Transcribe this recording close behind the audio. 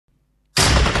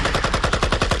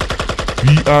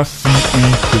V.I.C.E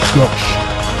production.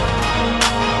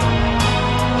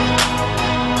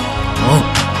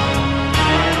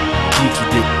 D to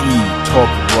the E, top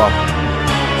rock,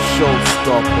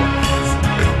 showstopper.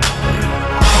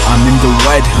 I'm in the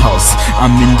White House,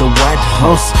 I'm in the White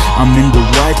House, I'm in the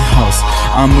White House,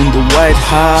 I'm in the White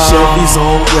House. Chevy's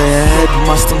all red,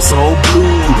 Mustang's all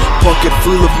blue, pocket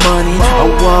full of money, a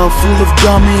wall full of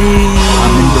dummies.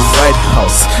 I'm in the White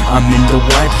House, I'm in the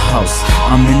White House,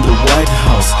 I'm in the White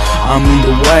House, I'm in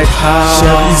the White House.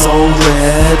 Chevy's all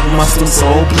red, Mustang's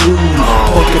all blue,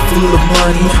 pocket full of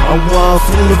money, a wall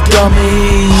full of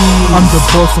dummies. I'm the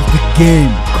boss of the game,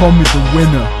 call me the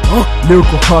winner,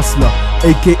 lyrical hustler,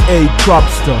 aka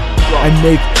Tropster. I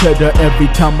make cheddar every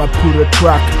time I put a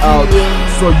track out,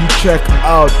 so you check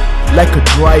out like a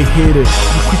dry hitter.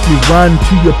 You quickly run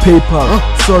to your PayPal,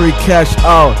 sorry cash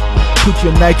out. Put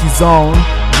your Nikes on,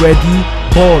 ready,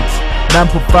 bolts,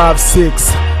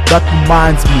 9.56. That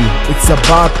reminds me, it's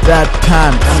about that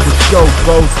time and the show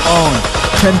goes on.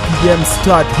 10 PM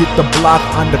start, hit the block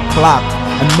on the clock,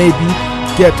 and maybe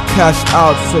get cashed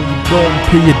out, so you don't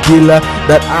pay your dealer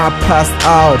that I passed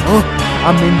out.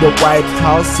 I'm in the White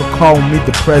House, so call me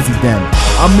the president.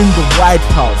 I'm in the White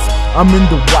House, I'm in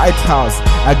the White House.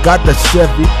 I got the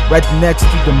Chevy right next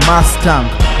to the Mustang.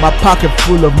 My pocket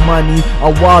full of money,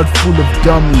 a wallet full of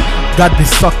dummy. Got the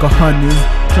sucker honeys,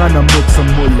 tryna make some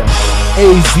moolah.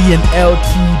 AZ and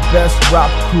LT, best rap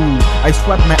crew. I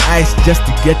swipe my eyes just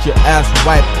to get your ass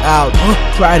wiped out.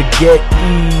 Try to get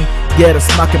in, get a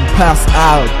smack and pass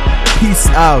out. Peace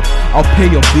out, I'll pay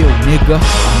your bill, nigga.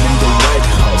 I'm in the White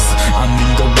House, I'm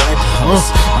in the White House,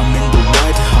 I'm in the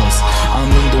White House, I'm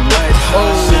in the White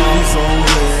House. Chevy's all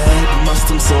red,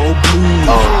 Mustang's all blue,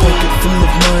 pocket full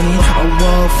of money, a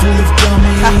wall full of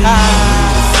dummies.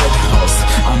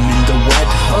 I'm in the White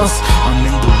House, I'm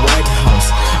in the White House,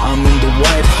 I'm in the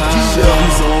White House.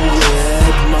 Chevy's all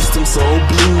red, Mustang's all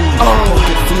blue,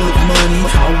 pocket full of money,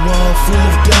 a wall full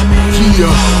of dummies.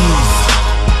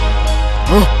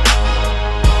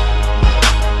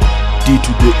 D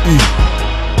to the E.